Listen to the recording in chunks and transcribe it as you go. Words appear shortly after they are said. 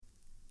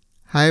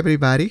Hi,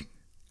 everybody.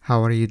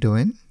 How are you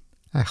doing?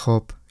 I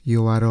hope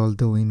you are all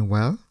doing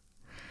well.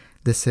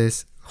 This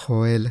is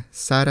Joel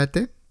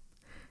Zarate,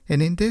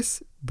 and in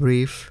this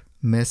brief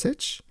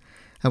message,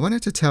 I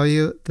wanted to tell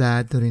you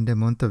that during the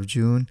month of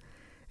June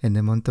and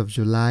the month of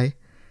July,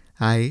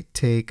 I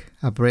take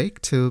a break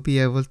to be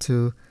able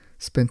to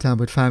spend time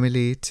with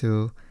family,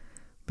 to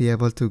be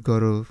able to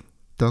go to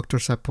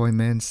doctor's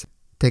appointments,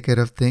 take care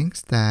of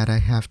things that I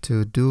have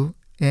to do,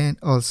 and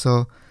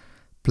also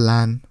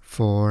plan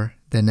for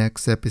the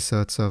next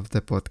episodes of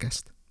the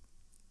podcast.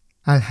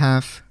 I'll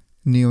have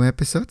new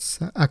episodes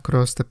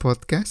across the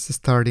podcast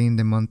starting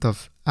the month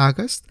of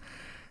August.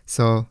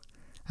 So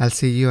I'll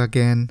see you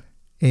again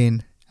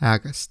in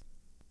August.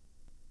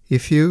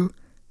 If you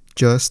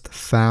just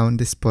found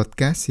this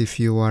podcast, if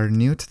you are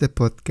new to the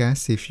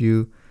podcast, if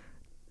you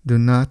do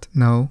not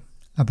know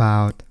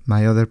about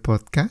my other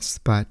podcasts,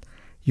 but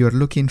you're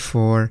looking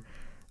for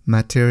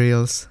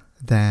materials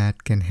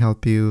that can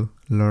help you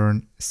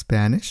learn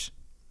Spanish,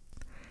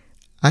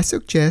 I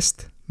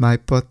suggest my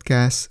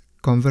podcast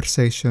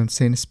Conversations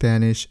in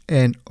Spanish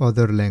and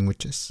Other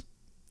Languages.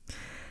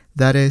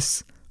 That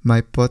is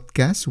my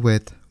podcast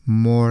with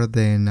more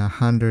than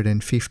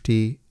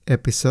 150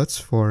 episodes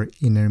for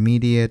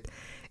intermediate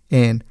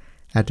and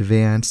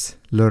advanced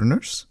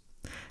learners.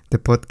 The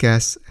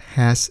podcast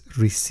has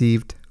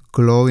received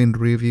glowing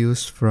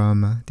reviews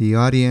from the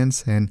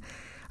audience, and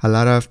a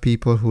lot of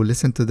people who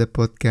listen to the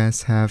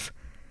podcast have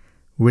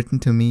written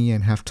to me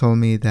and have told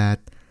me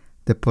that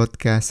the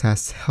podcast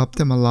has helped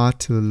them a lot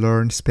to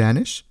learn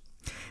Spanish.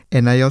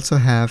 And I also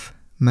have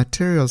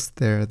materials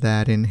there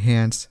that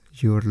enhance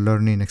your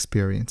learning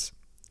experience.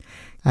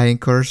 I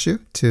encourage you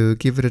to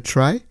give it a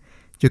try.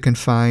 You can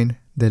find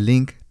the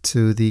link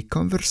to the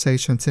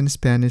Conversations in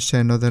Spanish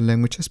and Other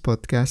Languages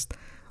podcast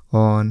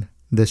on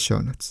the show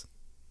notes.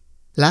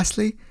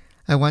 Lastly,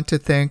 I want to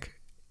thank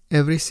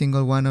every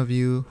single one of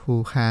you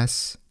who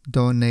has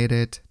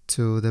donated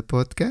to the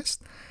podcast.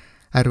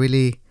 I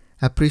really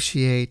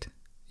appreciate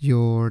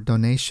your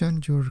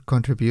donation, your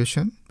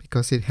contribution,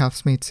 because it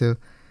helps me to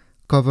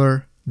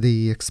cover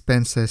the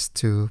expenses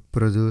to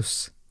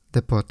produce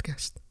the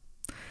podcast.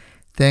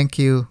 Thank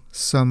you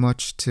so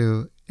much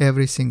to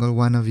every single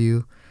one of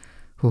you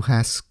who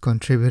has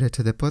contributed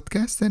to the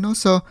podcast, and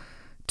also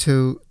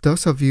to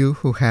those of you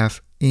who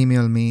have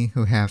emailed me,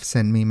 who have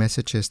sent me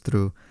messages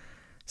through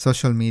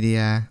social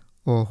media,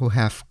 or who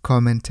have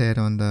commented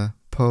on the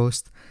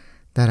post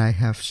that I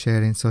have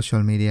shared in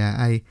social media.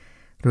 I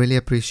really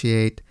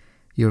appreciate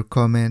your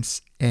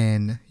comments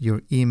and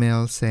your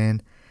emails,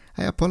 and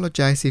I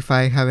apologize if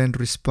I haven't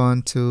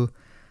responded to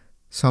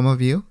some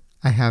of you.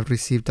 I have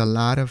received a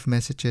lot of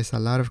messages, a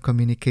lot of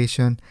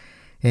communication,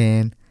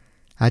 and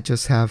I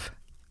just have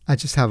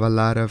a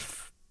lot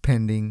of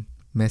pending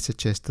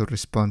messages to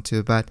respond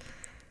to, but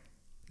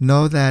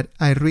know that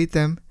I read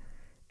them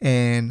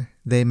and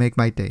they make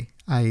my day.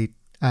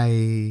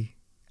 I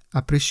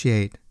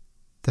appreciate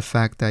the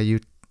fact that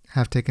you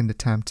have taken the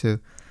time to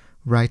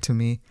write to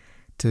me,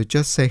 to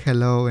just say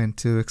hello and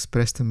to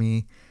express to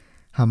me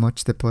how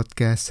much the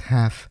podcasts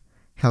have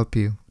helped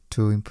you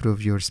to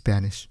improve your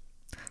Spanish.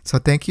 So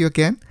thank you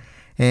again,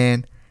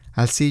 and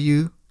I'll see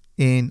you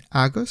in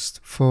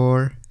August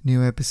for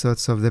new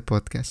episodes of the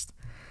podcast.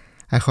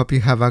 I hope you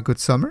have a good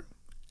summer,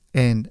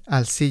 and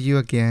I'll see you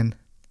again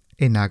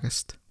in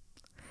August.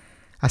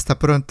 Hasta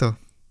pronto.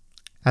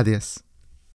 Adiós.